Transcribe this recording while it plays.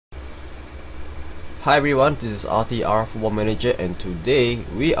Hi everyone, this is RTR Football Manager, and today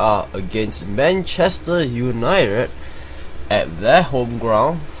we are against Manchester United at their home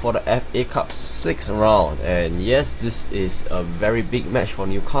ground for the FA Cup 6th round. And yes, this is a very big match for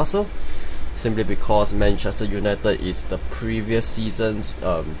Newcastle, simply because Manchester United is the previous season's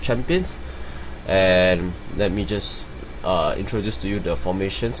champions. And let me just introduce to you the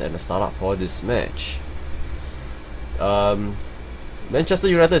formations and the startup for this match. Manchester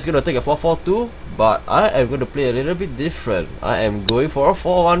United is going to take a 4-4-2, but I am going to play a little bit different. I am going for a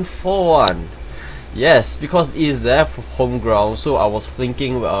 4-1-4-1. Yes, because it is their home ground, so I was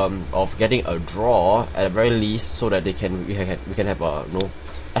thinking of getting a draw at the very least, so that we can have a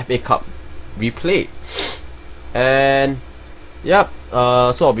FA Cup replay. And yep,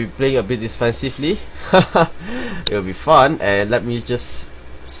 so I'll be playing a bit defensively. It'll be fun, and let me just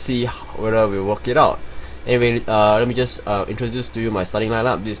see whether we work it out. Anyway, let me just introduce to you my starting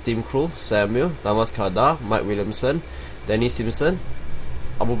lineup. This team crew: Samuel, Thomas Kada, Mike Williamson, Danny Simpson,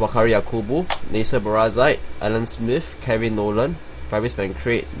 Abu Bakari Yakubu, Nasser Barazite, Alan Smith, Kevin Nolan, Travis Van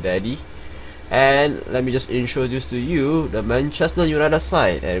Crate, Daddy. And let me just introduce to you the Manchester United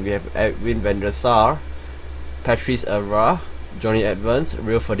side. And we have Edwin van der Sar, Patrice Evra, Johnny Evans,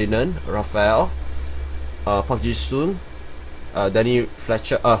 Rio Ferdinand, Raphael, Park Ji-soon, Danny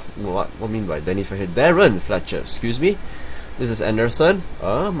Fletcher. What mean by Danny Fletcher? Darren Fletcher, excuse me. This is Anderson.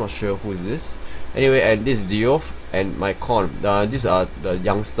 I'm not sure who is this. Anyway, and this is Diouf and Mike Conn. These are the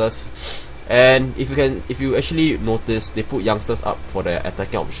youngsters. And if you actually notice, they put youngsters up for their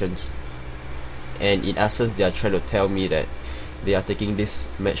attacking options. And in essence, they are trying to tell me that they are taking this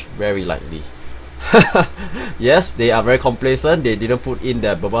match very lightly. Yes, they are very complacent. They didn't put in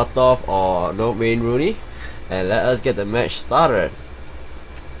their Berbatov or Wayne Rooney. And let us get the match started.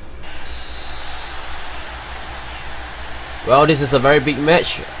 Well, this is a very big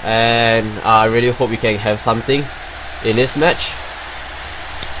match, and I really hope we can have something in this match.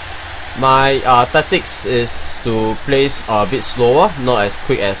 My tactics is to place a bit slower, not as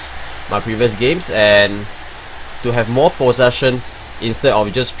quick as my previous games, and to have more possession instead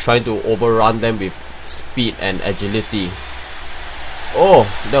of just trying to overrun them with speed and agility. Oh,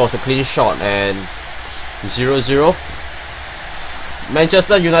 that was a clean shot, and 0-0.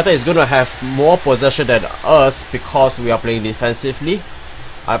 Manchester United is going to have more possession than us because we are playing defensively.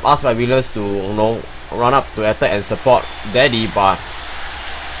 I've asked my Williams to run up to attack and support Daddy, but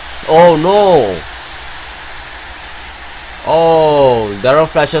oh no! Oh, Darren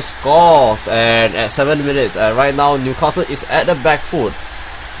Fletcher scores, and at 7 minutes, and right now Newcastle is at the back foot.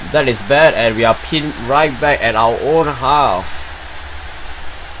 That is bad, and we are pinned right back at our own half.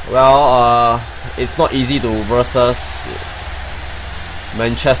 Well, it's not easy to versus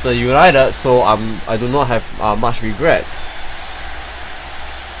Manchester United, so I do not have much regrets.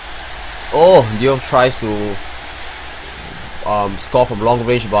 Oh, Diouf tries to score from long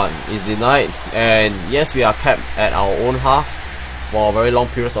range, but is denied. And yes, we are kept at our own half for very long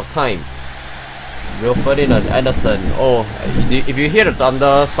periods of time. Rio Ferdinand, Anderson. Oh, if you hear the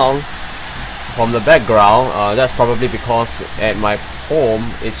thunder sound from the background, that's probably because at my home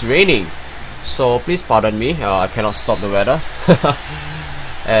it's raining, so please pardon me. I cannot stop the weather.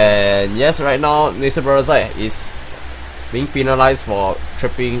 And yes, right now Nasser Barazite is being penalized for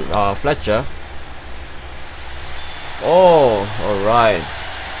tripping Fletcher. Oh, alright.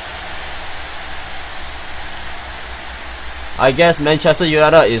 I guess Manchester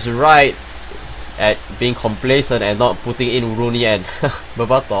United is right at being complacent and not putting in Rooney and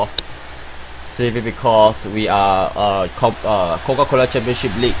Berbatov, simply because we are a Coca-Cola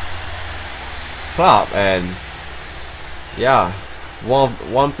Championship League club, and yeah,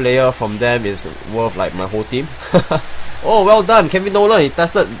 one player from them is worth like my whole team. Oh, well done, Kevin Nolan. He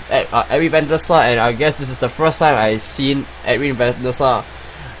tested Edwin van der Sar, and I guess this is the first time I've seen Edwin van der Sar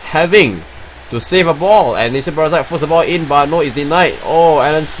having to save a ball, and Nasser Barazite forced the ball in, but no, it's denied. Oh,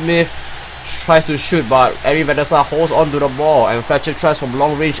 Alan Smith tries to shoot, but Edwin van der Sar holds on to the ball, and Fletcher tries from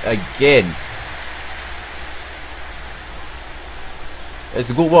long range again.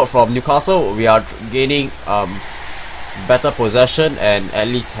 It's good work from Newcastle. We are gaining better possession and at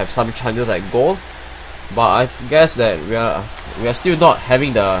least have some chances at goal. But I guess that we are still not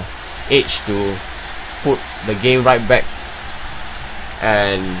having the edge to put the game right back.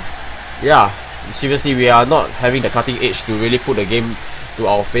 And yeah, seriously, we are not having the cutting edge to really put the game to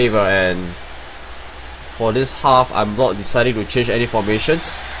our favor. And for this half, I'm not deciding to change any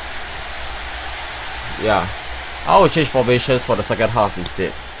formations. Yeah, I will change formations for the second half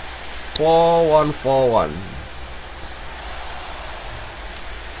instead. 4-1-4-1.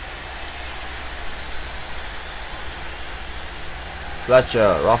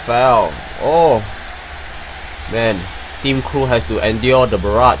 Fletcher, Raphael. Oh, Man, Team Crew has to endure the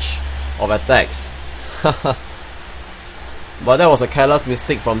barrage of attacks. But that was a careless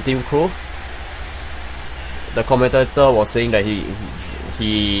mistake from Team Crew. The commentator was saying that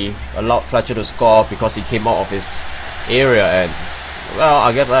he allowed Fletcher to score because he came out of his area, and well,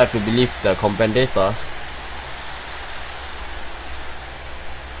 I guess I have to believe the commentator.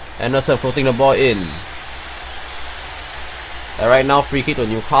 Anderson floating the ball in. And right now, free kick to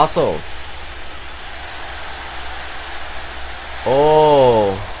Newcastle.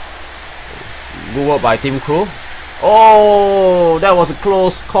 Oh, good work by Team Crew. Oh, that was a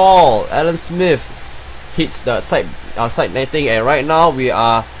close call. Alan Smith hits the side netting, and right now we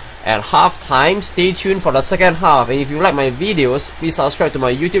are at half time. Stay tuned for the second half, and if you like my videos, please subscribe to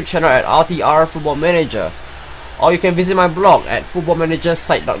my YouTube channel at RTR Football Manager, or you can visit my blog at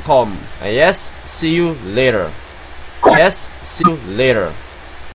footballmanagersite.com. And yes, see you later. Yes, see you later.